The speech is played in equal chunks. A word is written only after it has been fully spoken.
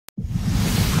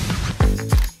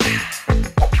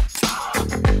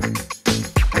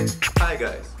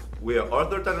guys, we are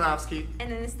Artur Tarnavsky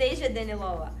and Anastasiya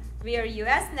Danilova. We are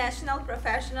US National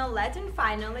Professional Latin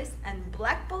Finalists and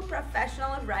Blackpool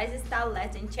Professional Rising Star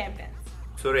Latin Champions.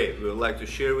 Today we would like to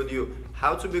share with you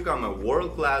how to become a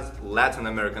world-class Latin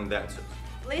American dancer.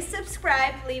 Please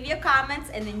subscribe, leave your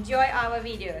comments and enjoy our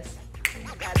videos.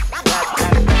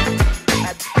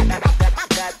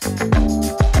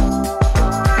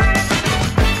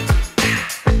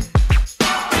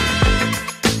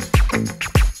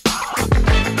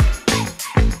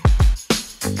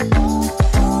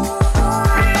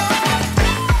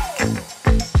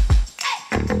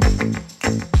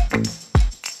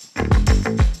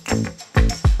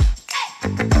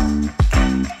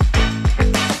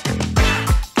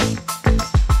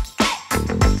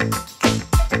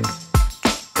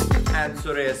 And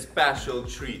today a special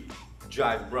treat,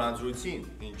 Jive bronze routine.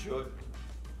 Enjoy.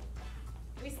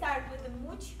 We start with the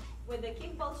mooch with the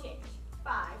kickball change.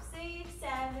 5, 6,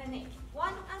 7, 8.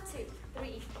 1 and 2,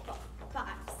 3, 4, 5,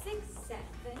 6, 7,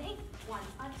 8. 1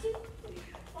 and 2, 3,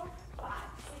 4, 5,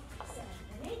 6,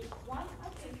 7, 8. 1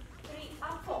 and 2, 3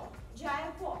 and 4.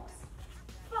 Jive walks.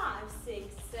 5,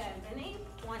 6, 7, 8.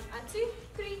 1 and 2,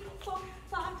 3, 4,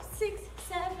 5, 6,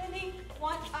 7, 8.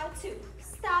 1 and 2.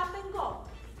 Stop and go.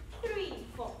 3,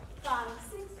 4, 5,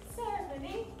 6, 7,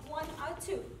 8. 1 and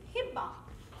 2. Hip bump.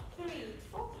 3,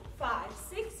 4, 5,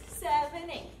 6, 7,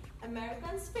 8.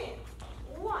 American spin.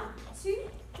 1, 2,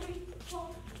 3, 4,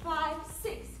 5,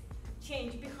 6.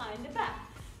 Change behind the back.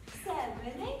 7,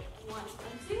 8. 1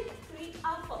 and 2, 3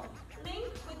 and 4.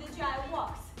 Link with the jive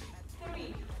walks.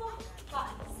 3, 4, 5,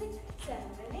 6, 7,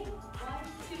 8. 1,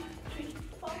 2, 3,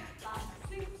 4, 5,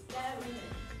 6, 7, 8.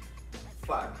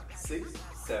 5, 6,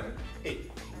 7,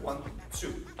 8. 1,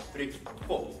 2, 3,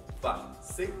 4, 5,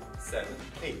 6, 7,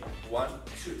 8. 1,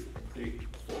 2, 3,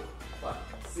 4, 5,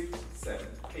 6, 7,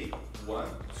 8. 1,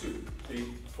 2, 3,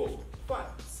 4, 5,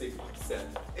 6, 7,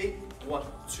 8. 1,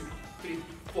 2, 3,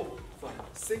 4, 5,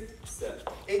 6, 7,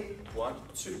 8. 1,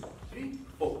 2, 3,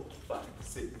 4, 5,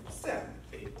 6, 7,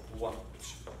 8. 1,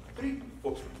 2, 3,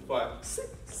 4, 5, 6,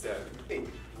 7, 8.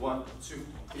 1, 2,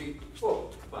 3, 4,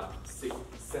 5, 6,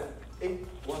 7, 8.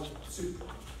 1, 2,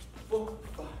 4,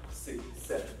 5, 6,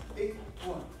 7, 8.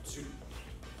 1, 2,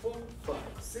 4, 5,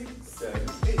 6, 7,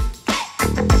 8.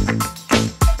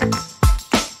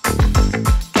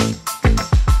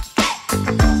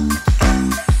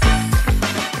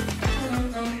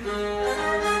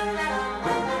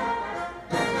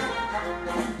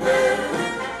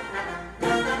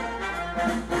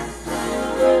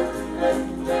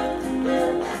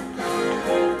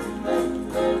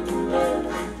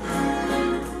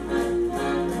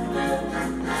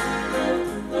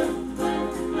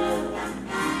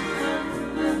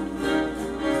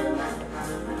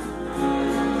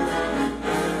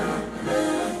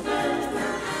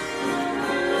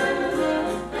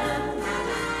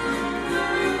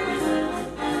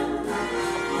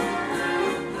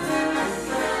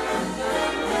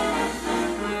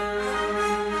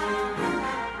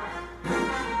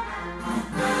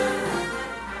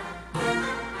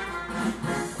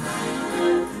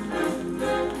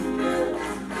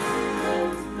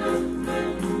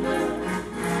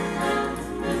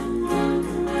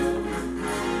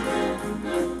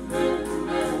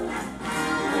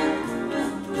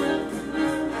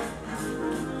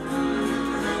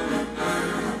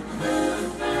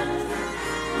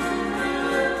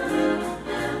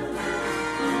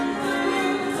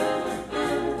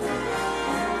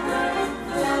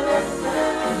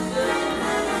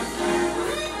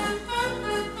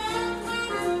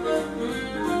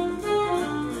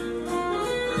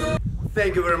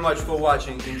 Thank you very much for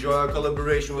watching. Enjoy our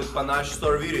collaboration with Panache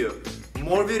Star Video.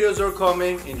 More videos are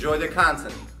coming. Enjoy the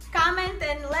content. Comment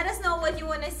and let us know what you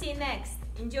want to see next.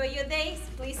 Enjoy your days.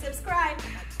 Please subscribe.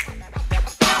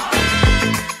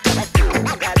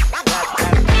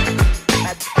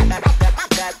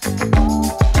 That